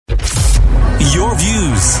Your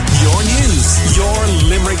views, your news, your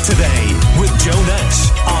Limerick Today with Joe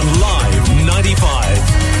Nash on Live 95.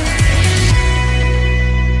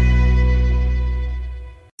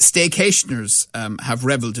 Staycationers have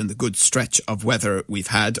revelled in the good stretch of weather we've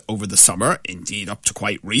had over the summer, indeed up to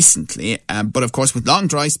quite recently. But of course, with long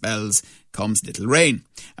dry spells comes little rain.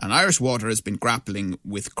 And Irish Water has been grappling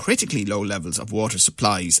with critically low levels of water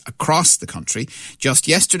supplies across the country. Just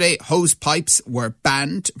yesterday, hose pipes were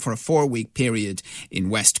banned for a 4-week period in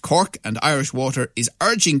West Cork, and Irish Water is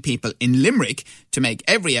urging people in Limerick to make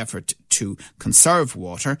every effort to conserve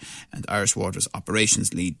water. And Irish Water's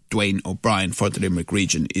operations lead, Dwayne O'Brien, for the Limerick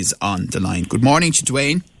region, is on the line. Good morning to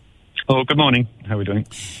Dwayne. Oh, good morning. How are we doing?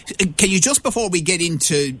 Can you, just before we get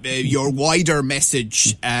into your wider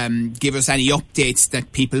message, give us any updates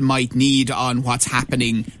that people might need on what's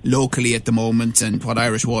happening locally at the moment and what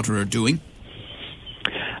Irish Water are doing?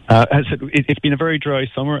 As I said, it's been a very dry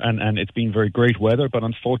summer and it's been very great weather, but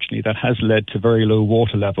unfortunately that has led to very low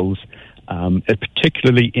water levels,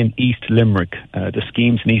 particularly in East Limerick. The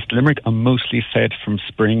schemes in East Limerick are mostly fed from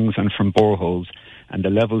springs and from boreholes, and the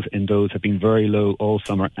levels in those have been very low all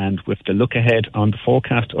summer. And with the look ahead on the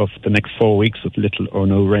forecast of the next 4 weeks with little or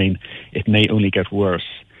no rain, it may only get worse.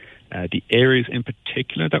 The areas in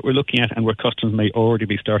particular that we're looking at and where customers may already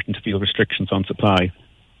be starting to feel restrictions on supply,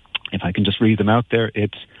 if I can just read them out there,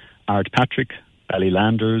 it's Ardpatrick,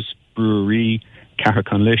 Ballylanders, Brewery,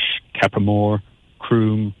 Caherconlish, Capramore,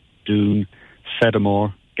 Croom, Doon,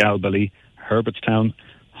 Fedamore, Galbally, Herbertstown,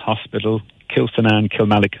 Hospital, Kilsannan,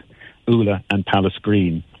 Kilmallock, Ula and Palace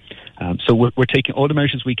Green. So we're taking all the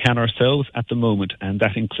measures we can ourselves at the moment, and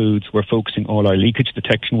that includes we're focusing all our leakage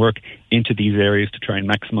detection work into these areas to try and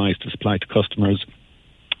maximise the supply to customers.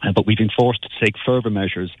 But we've been forced to take further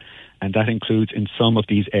measures, and that includes in some of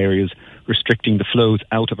these areas restricting the flows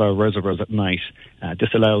out of our reservoirs at night. This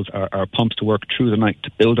allows our pumps to work through the night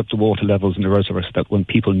to build up the water levels in the reservoirs so that when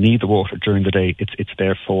people need the water during the day, it's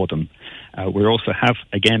there for them. We also have,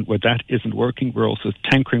 again, where that isn't working, we're also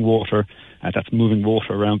tankering water. That's moving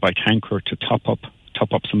water around by tanker to top up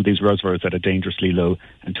some of these reservoirs that are dangerously low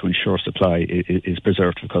and to ensure supply is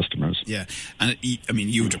preserved for customers. Yeah, and I mean,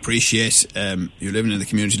 you would appreciate, you're living in the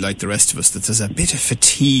community like the rest of us, that there's a bit of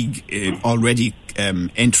fatigue already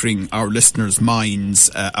entering our listeners' minds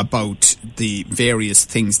about the various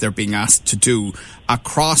things they're being asked to do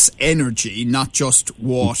across energy, not just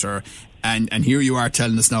water. And here you are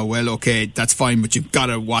telling us now, well, okay, that's fine, but you've got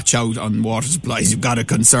to watch out on water supplies. You've got to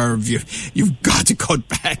conserve. You've got to cut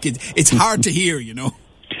back. It's hard to hear, you know.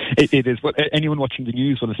 It is. Well, anyone watching the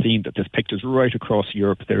news will have seen that this picture's right across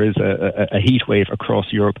Europe. There is a heat wave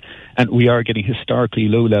across Europe, and we are getting historically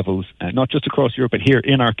low levels, not just across Europe, but here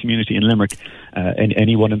in our community in Limerick. And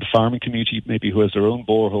anyone in the farming community, maybe who has their own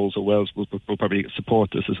boreholes or wells, will probably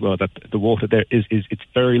support this as well. That the water there it's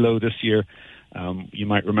very low this year. You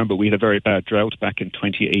might remember we had a very bad drought back in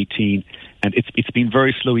 2018, and it's been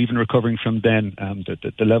very slow even recovering from then.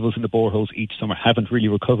 The levels in the boreholes each summer haven't really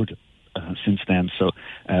recovered since then. So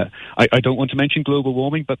I don't want to mention global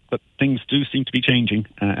warming, but things do seem to be changing,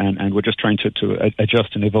 and we're just trying to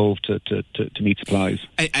adjust and evolve to meet supplies.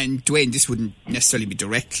 And Dwayne, this wouldn't necessarily be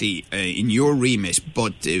directly in your remit,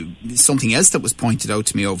 but something else that was pointed out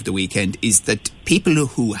to me over the weekend is that people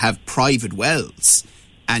who have private wells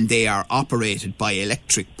and they are operated by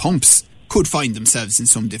electric pumps could find themselves in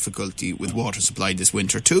some difficulty with water supply this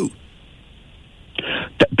winter too.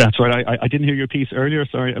 That's right. I didn't hear your piece earlier,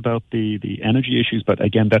 sorry, about the energy issues, but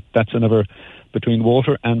again, that's another, between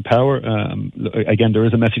water and power, again, there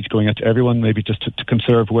is a message going out to everyone, maybe just to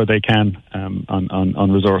conserve where they can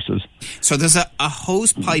on resources. So there's a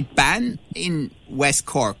hose pipe ban in West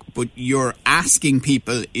Cork, but you're asking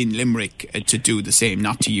people in Limerick to do the same,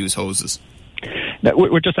 not to use hoses. Now,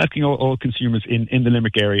 we're just asking all consumers in the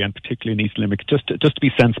Limerick area, and particularly in East Limerick, just to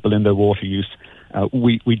be sensible in their water use.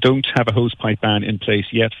 We don't have a hosepipe ban in place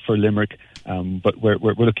yet for Limerick, but we're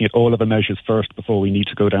looking at all of the measures first before we need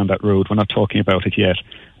to go down that road. We're not talking about it yet.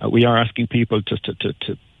 We are asking people just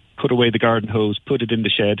to put away the garden hose, put it in the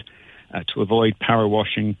shed, to avoid power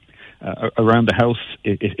washing around the house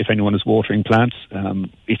if anyone is watering plants.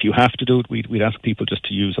 If you have to do it, we'd ask people just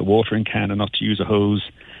to use a watering can and not to use a hose.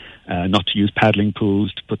 Not to use paddling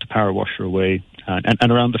pools, to put the power washer away. And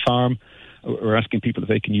around the farm, we're asking people if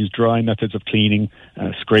they can use dry methods of cleaning,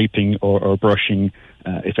 scraping or brushing.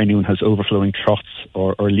 If anyone has overflowing troughs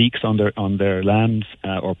or leaks on their lands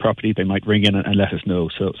or property, they might ring in and let us know.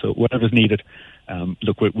 So whatever's needed,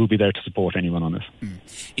 look, we'll be there to support anyone on this.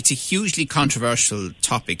 It's a hugely controversial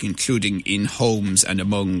topic, including in homes and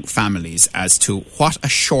among families, as to what a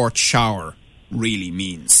short shower really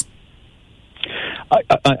means.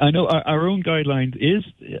 I know our own guidelines is,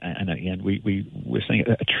 and again, we're saying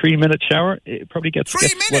a 3-minute shower. It probably gets 3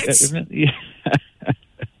 minutes.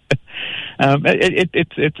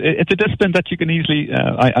 It's a discipline that you can easily.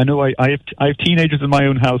 I know I have teenagers in my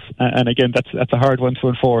own house, and again, that's a hard one to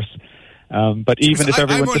enforce. But even if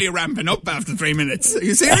everyone, I'm only ramping up after 3 minutes. Are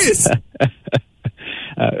you serious?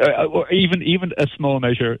 Or even a small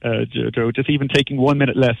measure, Joe, just even taking 1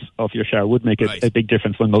 minute less of your shower would make a big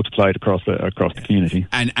difference when multiplied across the community.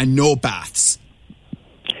 And no baths.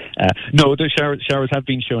 No, the showers have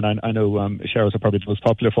been shown. I know showers are probably the most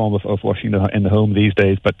popular form of washing in the home these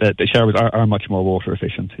days, but the showers are much more water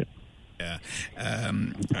efficient. Yeah.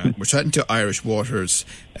 We're chatting to Irish Water's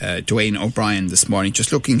Dwayne O'Brien this morning,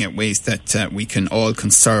 just looking at ways that we can all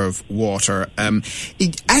conserve water.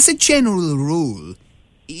 As a general rule,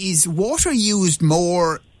 is water used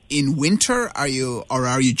more in winter? Are you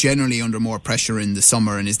generally under more pressure in the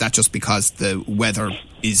summer, and is that just because the weather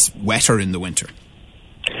is wetter in the winter?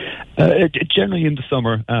 Generally in the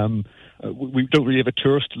summer. We don't really have a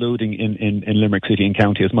tourist loading in Limerick City and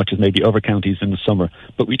County as much as maybe other counties in the summer.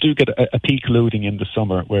 But we do get a peak loading in the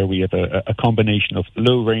summer where we have a combination of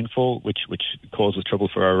low rainfall, which causes trouble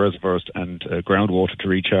for our reservoirs and groundwater to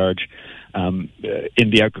recharge. In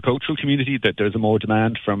the agricultural community, that there's a more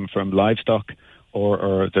demand from livestock,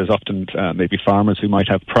 or there's often maybe farmers who might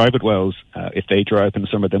have private wells. If they dry up in the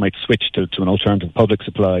summer, they might switch to an alternative public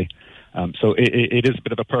supply. So it is a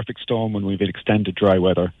bit of a perfect storm when we've had extended dry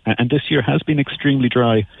weather. And this year has been extremely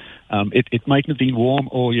dry. It mightn't have been warm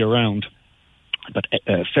all year round, but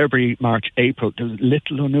February, March, April, there's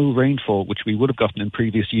little or no rainfall, which we would have gotten in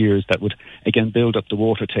previous years that would, again, build up the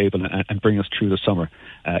water table and bring us through the summer.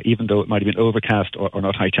 Even though it might have been overcast or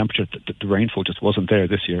not high temperature, the rainfall just wasn't there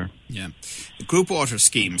this year. Yeah. The group water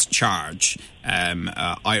schemes charge.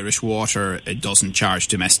 Irish Water doesn't charge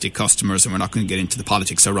domestic customers, and we're not going to get into the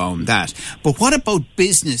politics around that. But what about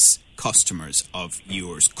business customers of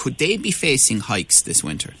yours? Could they be facing hikes this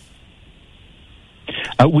winter?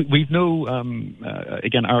 We've no,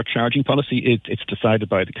 again, our charging policy, it's decided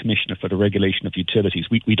by the Commissioner for the Regulation of Utilities.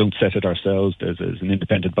 We don't set it ourselves. There's an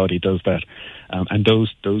independent body does that. And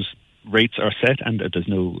those rates are set, and there's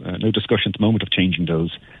no discussion at the moment of changing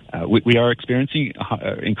those. We are experiencing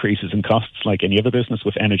increases in costs like any other business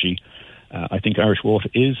with energy. I think Irish Water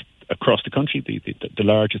is, across the country, the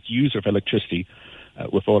largest user of electricity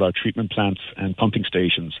with all our treatment plants and pumping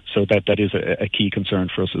stations. So that is a key concern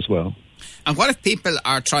for us as well. And what if people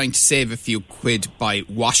are trying to save a few quid by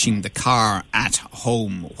washing the car at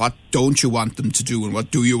home? What don't you want them to do, and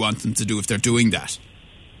what do you want them to do if they're doing that?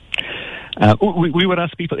 We would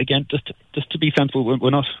ask people again just to be sensible.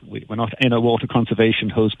 We're not in a water conservation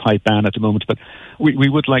hose pipe ban at the moment, but we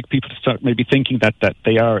would like people to start maybe thinking that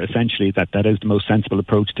they are essentially that is the most sensible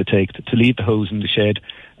approach to take, to leave the hose in the shed,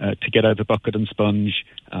 to get out the bucket and sponge,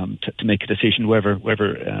 to make a decision whether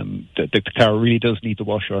the car really does need the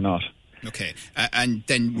wash or not. Okay, and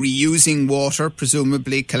then reusing water,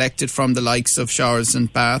 presumably collected from the likes of showers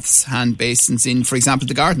and baths, hand basins in, for example,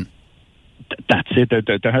 the garden. That's it.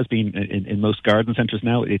 There has been in most garden centres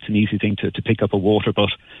now. It's an easy thing to pick up a water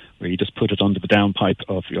butt, where you just put it under the downpipe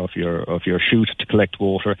of your chute to collect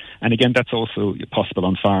water. And again, that's also possible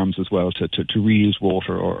on farms as well to reuse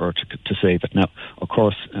water or to save it. Now, of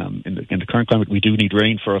course, in the current climate, we do need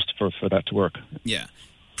rain for that to work. Yeah.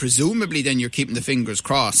 Presumably, then you're keeping the fingers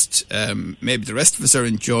crossed. Maybe the rest of us are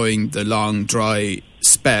enjoying the long, dry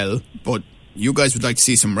spell, but you guys would like to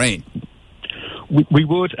see some rain. We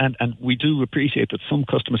would, and we do appreciate that some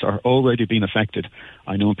customers are already being affected.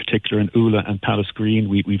 I know in particular in Ula and Palace Green,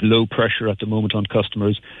 we've low pressure at the moment on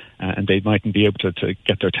customers, and they mightn't be able to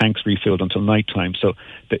get their tanks refilled until night time. So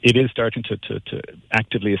it is starting to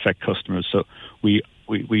actively affect customers. So we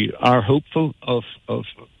are hopeful of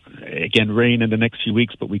again, rain in the next few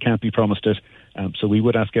weeks, but we can't be promised it. So we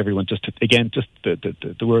would ask everyone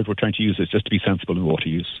the word we're trying to use is just to be sensible in water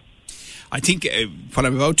use. I think what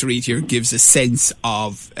I'm about to read here gives a sense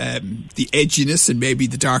of the edginess and maybe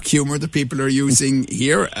the dark humour that people are using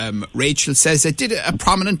here. Rachel says, did a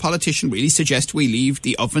prominent politician really suggest we leave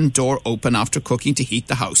the oven door open after cooking to heat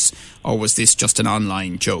the house? Or was this just an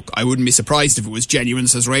online joke? I wouldn't be surprised if it was genuine,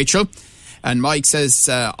 says Rachel. And Mike says,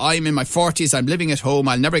 I'm in my 40s, I'm living at home,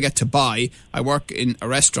 I'll never get to buy. I work in a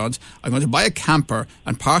restaurant. I'm going to buy a camper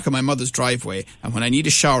and park on my mother's driveway. And when I need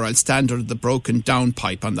a shower, I'll stand under the broken down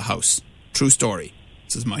pipe on the house. True story,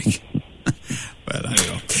 says Mike. Well, I don't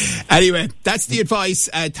know. Anyway, that's the advice.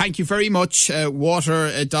 Thank you very much.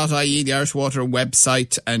 Water.ie, the Irish Water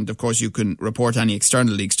website. And, of course, you can report any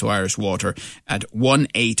external leaks to Irish Water at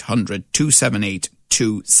 1-800-278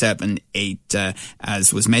 278.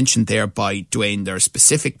 As was mentioned there by Dwayne, there are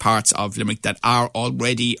specific parts of Limerick that are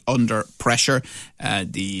already under pressure.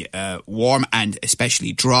 The warm and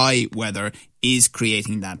especially dry weather is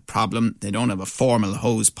creating that problem. They don't have a formal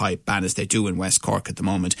hose pipe ban as they do in West Cork at the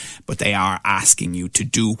moment, but they are asking you to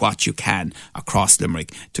do what you can across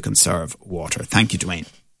Limerick to conserve water. Thank you, Dwayne.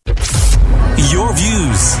 Your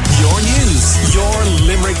views, your news, your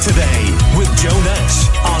Limerick Today with Joe Nash